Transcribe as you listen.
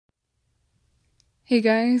Hey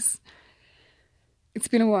guys, it's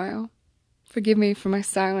been a while. Forgive me for my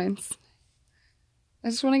silence. I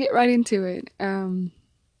just want to get right into it.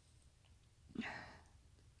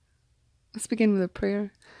 Let's begin with a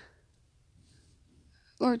prayer.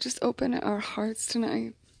 Lord, just open our hearts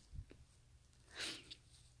tonight.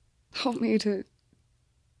 Help me to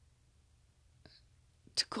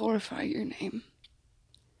glorify your name.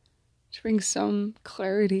 To bring some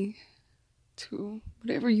clarity to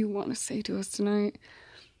whatever you want to say to us tonight.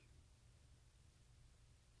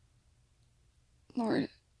 Lord,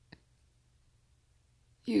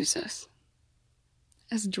 use us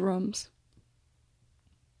as drums.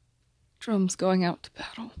 Drums going out to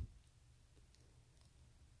battle.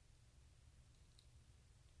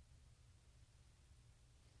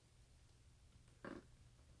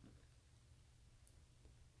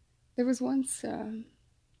 There was once an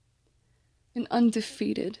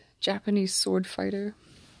undefeated Japanese sword fighter.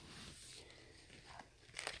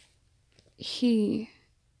 He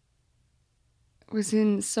was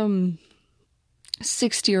in some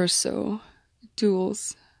 60 or so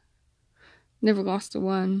duels. Never lost a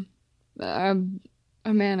one. A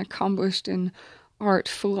man accomplished in art,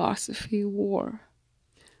 philosophy, war.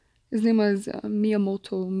 His name was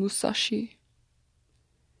Miyamoto Musashi.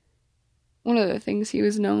 One of the things he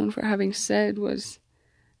was known for having said was,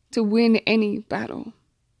 to win any battle,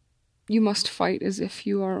 you must fight as if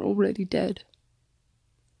you are already dead.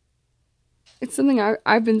 It's something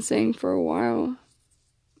I've been saying for a while,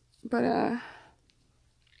 but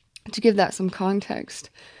to give that some context,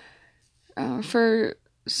 for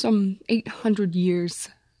some 800 years,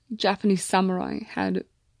 Japanese samurai had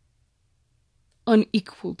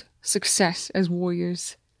unequaled success as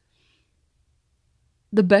warriors.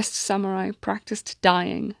 The best samurai practiced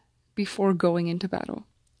dying before going into battle.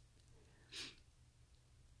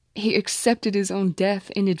 He accepted his own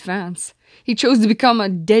death in advance. He chose to become a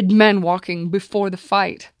dead man walking before the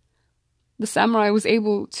fight. The samurai was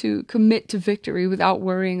able to commit to victory without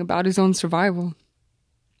worrying about his own survival.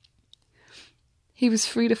 He was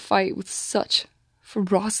free to fight with such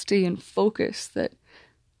ferocity and focus that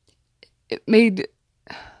it made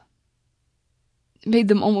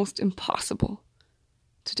them almost impossible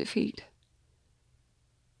to defeat.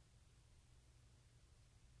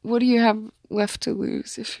 What do you have left to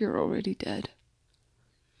lose if you're already dead?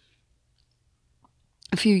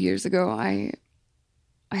 A few years ago, I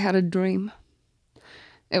had a dream.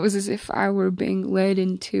 It was as if I were being led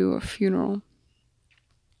into a funeral,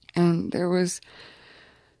 and there was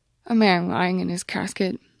a man lying in his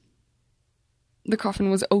casket. The coffin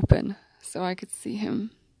was open, so I could see him.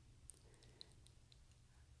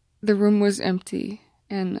 The room was empty,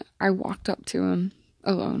 and I walked up to him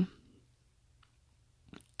alone.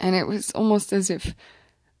 And it was almost as if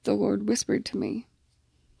the Lord whispered to me,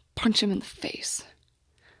 punch him in the face.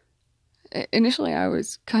 Initially, I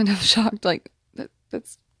was kind of shocked, like,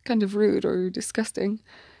 that's kind of rude or disgusting.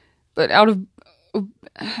 But out of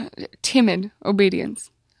timid obedience,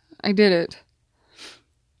 I did it.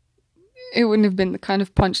 It wouldn't have been the kind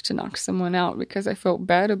of punch to knock someone out because I felt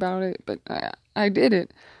bad about it, but I did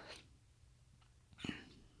it.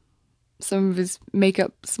 Some of his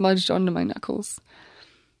makeup smudged onto my knuckles.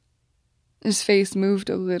 His face moved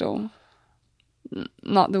a little.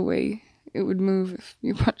 Not the way it would move if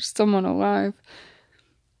you punched someone alive.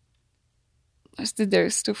 I stood there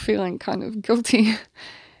still feeling kind of guilty.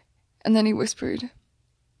 And then he whispered,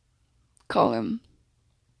 call him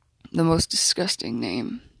the most disgusting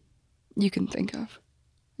name you can think of.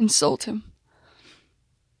 Insult him.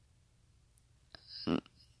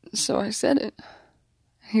 So I said it.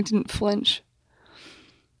 He didn't flinch.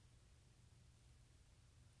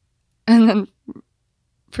 And then,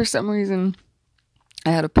 for some reason, I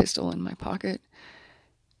had a pistol in my pocket.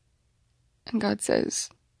 And God says,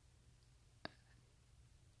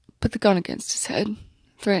 put the gun against his head,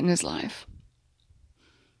 threaten his life.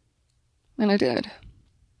 And I did.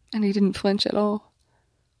 And he didn't flinch at all.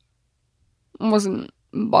 I wasn't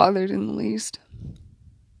bothered in the least.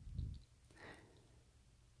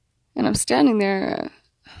 And I'm standing there,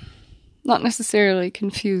 not necessarily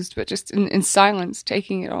confused, but just in silence,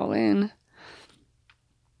 taking it all in.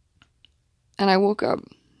 And I woke up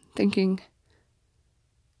thinking,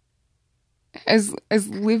 as a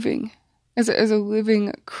living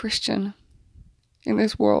Christian in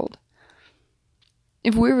this world,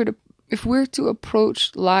 if we're to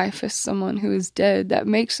approach life as someone who is dead, that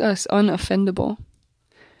makes us unoffendable.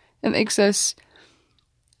 It makes us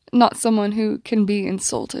not someone who can be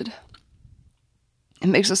insulted. It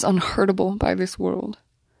makes us unhurtable by this world.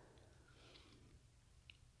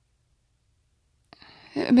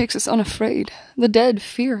 It makes us unafraid. The dead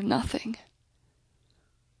fear nothing.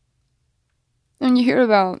 And you hear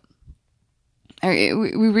about,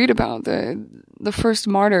 we read about the first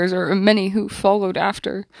martyrs, or many who followed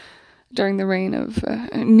after, during the reign of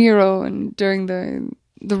Nero, and during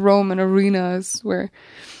the Roman arenas where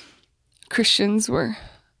Christians were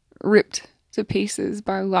ripped to pieces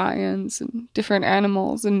by lions and different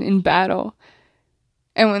animals in battle.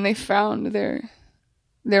 And when they found their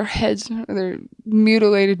heads, or their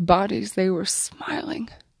mutilated bodies, they were smiling.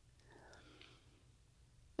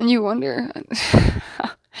 And you wonder,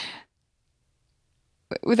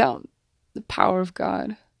 without the power of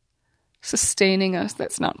God sustaining us,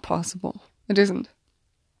 that's not possible. It isn't.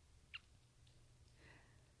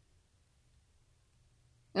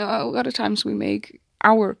 You know, a lot of times we make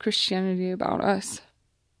our Christianity about us,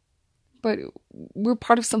 but we're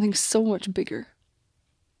part of something so much bigger.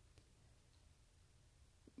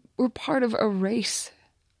 We're part of a race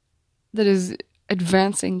that is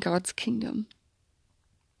advancing God's kingdom.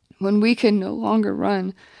 When we can no longer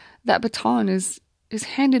run, that baton is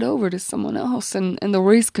handed over to someone else, and the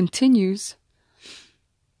race continues.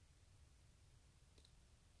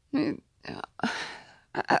 A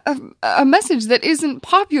message that isn't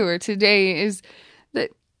popular today is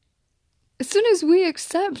that as soon as we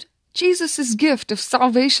accept Jesus' gift of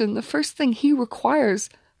salvation, the first thing he requires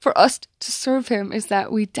for us to serve him is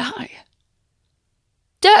that we die.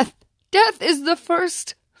 Death is the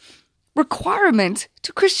first requirement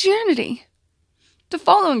to Christianity, to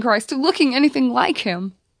following Christ, to looking anything like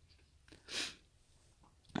him.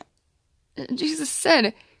 Jesus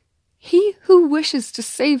said, "He who wishes to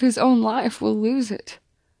save his own life will lose it.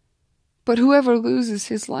 But whoever loses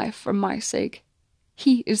his life for my sake,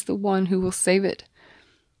 he is the one who will save it."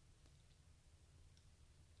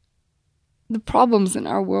 The problems in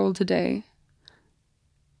our world today,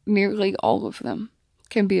 nearly all of them,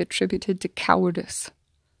 can be attributed to cowardice.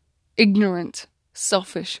 Ignorant,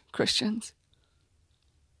 selfish Christians.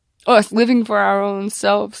 Us living for our own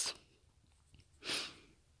selves.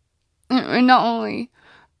 And not only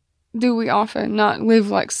do we often not live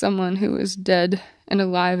like someone who is dead and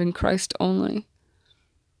alive in Christ only,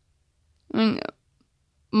 I mean,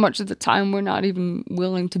 much of the time we're not even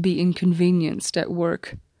willing to be inconvenienced at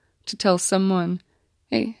work to tell someone,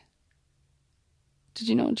 "Hey, did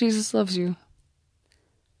you know Jesus loves you?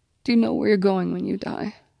 Do you know where you're going when you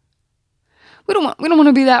die?" We don't want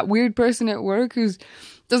to be that weird person at work who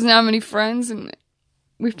doesn't have any friends, and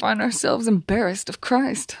we find ourselves embarrassed of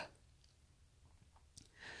Christ.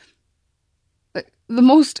 But the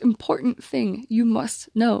most important thing you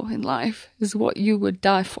must know in life is what you would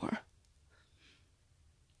die for.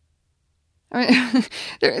 I mean,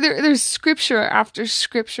 there's scripture after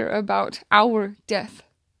scripture about our death.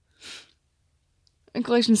 In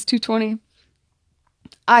Galatians 2:20,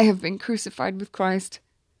 "I have been crucified with Christ.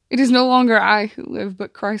 It is no longer I who live,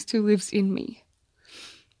 but Christ who lives in me.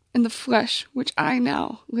 And the flesh which I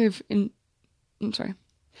now live in,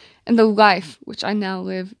 and the life which I now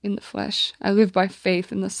live in the flesh, I live by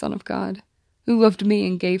faith in the Son of God, who loved me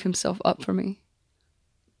and gave himself up for me."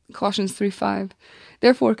 Colossians 3:5,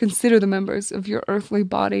 "Therefore consider the members of your earthly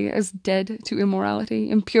body as dead to immorality,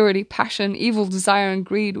 impurity, passion, evil desire, and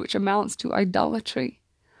greed, which amounts to idolatry."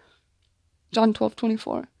 John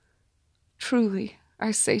 12:24, "Truly I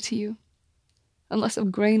say to you, unless a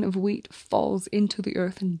grain of wheat falls into the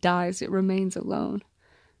earth and dies, it remains alone.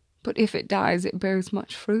 But if it dies, it bears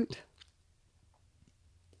much fruit."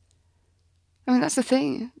 I mean, that's the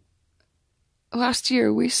thing. Last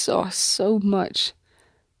year, we saw so much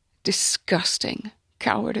disgusting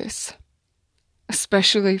cowardice,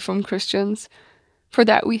 especially from Christians. For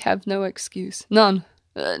that, we have no excuse. None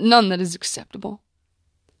that is acceptable.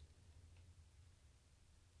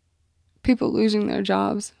 People losing their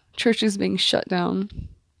jobs, churches being shut down,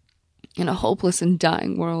 in a hopeless and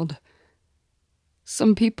dying world.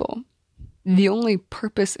 Some people, the only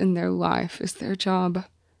purpose in their life is their job.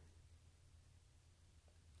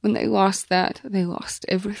 When they lost that, they lost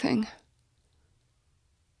everything.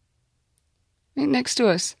 Right next to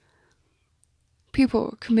us,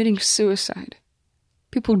 people committing suicide,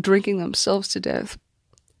 people drinking themselves to death,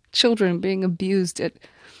 children being abused at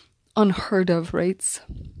unheard of rates.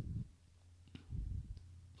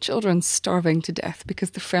 Children starving to death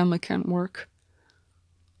because the family can't work.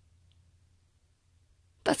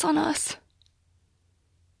 That's on us.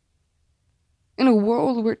 In a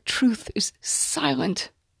world where truth is silent,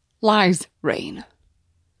 lies reign.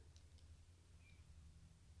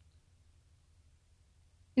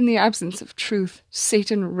 In the absence of truth,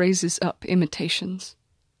 Satan raises up imitations.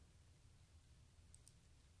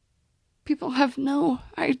 People have no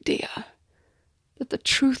idea that the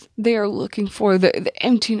truth they are looking for, the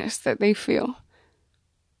emptiness that they feel,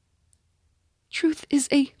 Truth is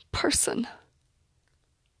a person.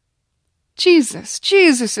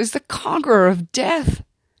 Jesus is the conqueror of death.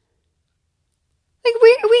 Like,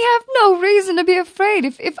 we have no reason to be afraid.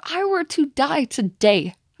 If I were to die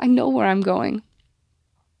today, I know where I'm going.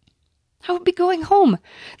 I would be going home.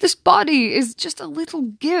 This body is just a little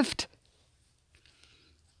gift.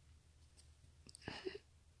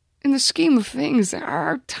 In the scheme of things,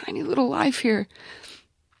 our tiny little life here.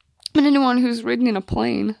 And anyone who's ridden in a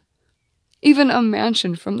plane, even a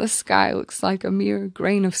mansion from the sky looks like a mere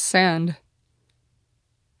grain of sand.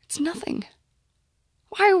 It's nothing.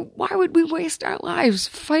 Why would we waste our lives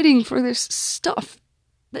fighting for this stuff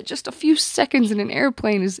that just a few seconds in an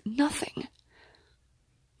airplane is nothing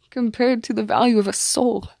compared to the value of a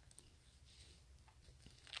soul?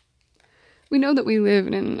 We know that we live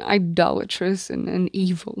in an idolatrous and an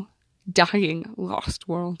evil, dying, lost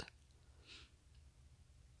world.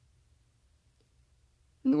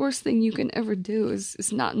 And the worst thing you can ever do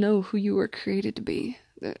is not know who you were created to be,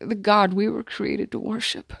 the God we were created to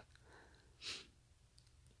worship.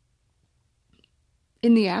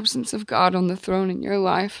 In the absence of God on the throne in your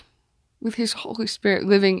life, with His Holy Spirit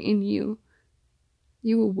living in you,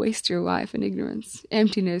 you will waste your life in ignorance,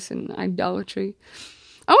 emptiness, and idolatry.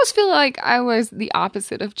 I almost feel like I was the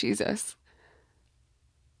opposite of Jesus.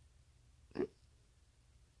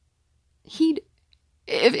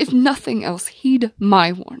 If nothing else, heed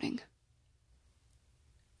my warning.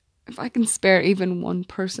 If I can spare even one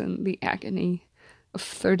person the agony of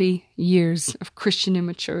 30 years of Christian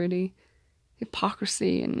immaturity,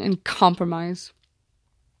 hypocrisy, and compromise,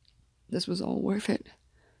 this was all worth it.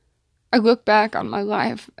 I look back on my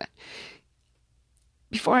life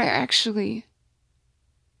before I actually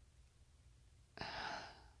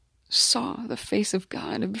saw the face of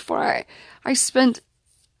God, and before I spent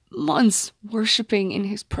months worshiping in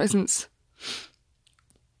His presence,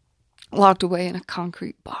 locked away in a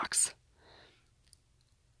concrete box.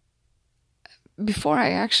 Before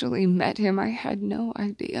I actually met Him, I had no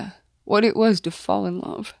idea what it was to fall in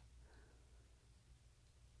love.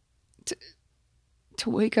 To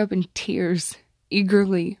wake up in tears,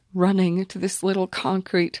 eagerly running to this little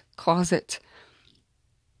concrete closet,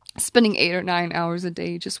 spending 8 or 9 hours a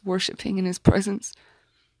day just worshiping in His presence.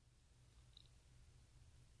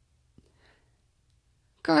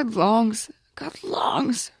 God longs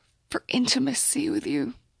for intimacy with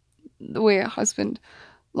you, the way a husband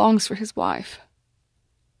longs for his wife.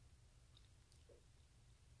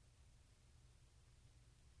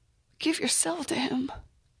 Give yourself to Him.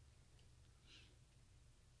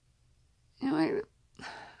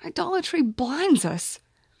 Idolatry blinds us.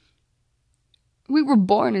 We were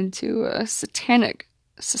born into a satanic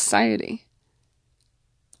society.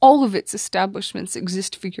 All of its establishments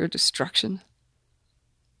exist for your destruction.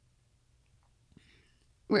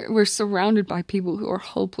 We're surrounded by people who are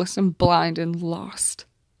hopeless and blind and lost.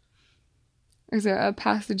 There's a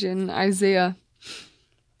passage in Isaiah.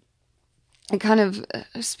 It kind of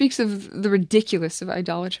speaks of the ridiculousness of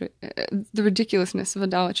idolatry,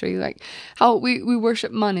 like how we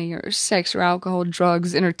worship money or sex or alcohol,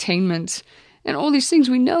 drugs, entertainment, and all these things.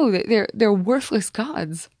 We know that they're worthless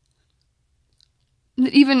gods.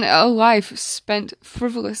 That even a life spent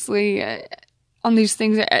frivolously on these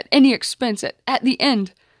things at any expense, at the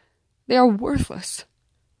end, they are worthless.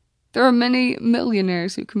 There are many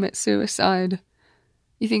millionaires who commit suicide.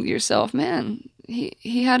 You think to yourself, man,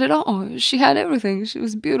 he had it all. She had everything. She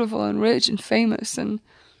was beautiful and rich and famous, and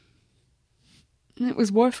it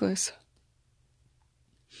was worthless.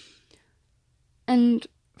 And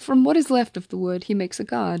from what is left of the wood, he makes a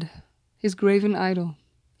god, his graven idol.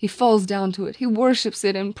 He falls down to it. He worships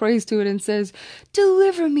it and prays to it and says,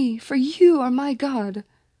 "Deliver me, for you are my God."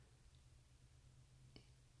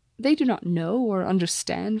 They do not know or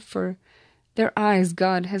understand, for their eyes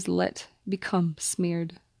God has let become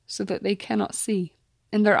smeared, so that they cannot see,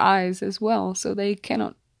 and their eyes as well, so they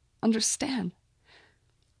cannot understand.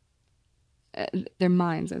 Their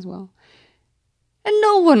minds as well. And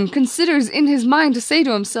no one considers in his mind to say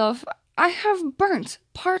to himself, I have burnt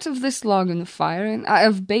part of this log in the fire, and I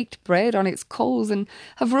have baked bread on its coals, and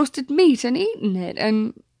have roasted meat and eaten it,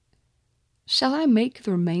 and shall I make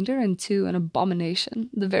the remainder into an abomination,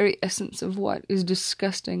 the very essence of what is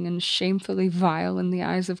disgusting and shamefully vile in the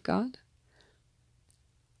eyes of God?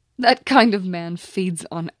 That kind of man feeds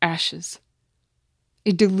on ashes.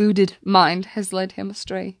 A deluded mind has led him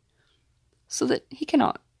astray, so that he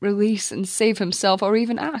cannot release and save himself, or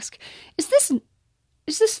even ask, Is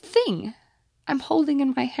this thing I'm holding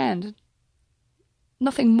in my hand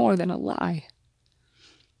nothing more than a lie?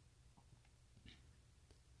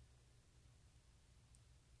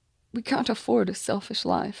 We can't afford a selfish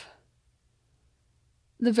life.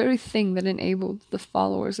 The very thing that enabled the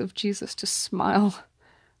followers of Jesus to smile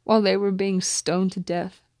while they were being stoned to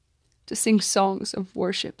death, to sing songs of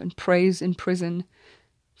worship and praise in prison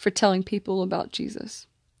for telling people about Jesus.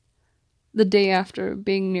 The day after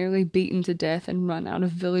being nearly beaten to death and run out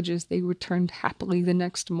of villages, they returned happily the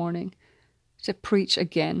next morning to preach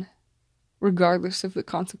again, regardless of the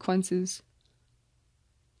consequences.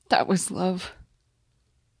 That was love.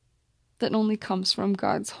 That only comes from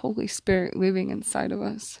God's Holy Spirit living inside of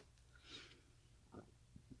us.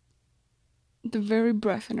 The very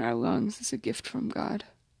breath in our lungs is a gift from God.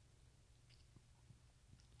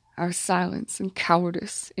 Our silence and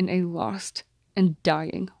cowardice in a lost and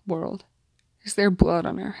dying world is their blood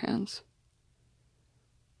on our hands.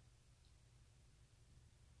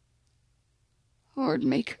 Lord,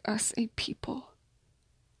 make us a people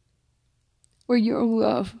where your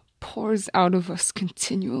love pours out of us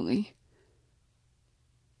continually,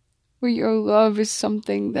 where your love is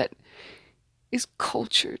something that is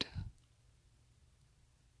cultured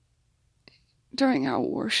during our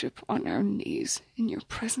worship on our knees in your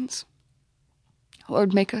presence.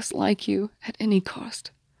 Lord, make us like you at any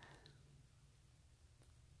cost.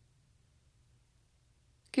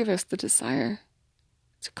 Give us the desire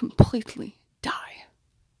to completely die,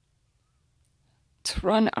 to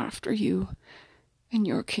run after you and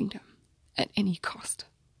your kingdom at any cost.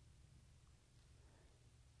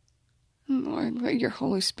 And Lord, let your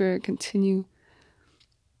Holy Spirit continue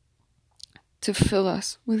to fill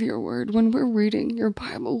us with your word. When we're reading your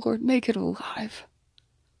Bible, Lord, make it alive.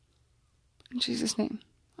 In Jesus' name,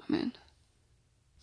 amen.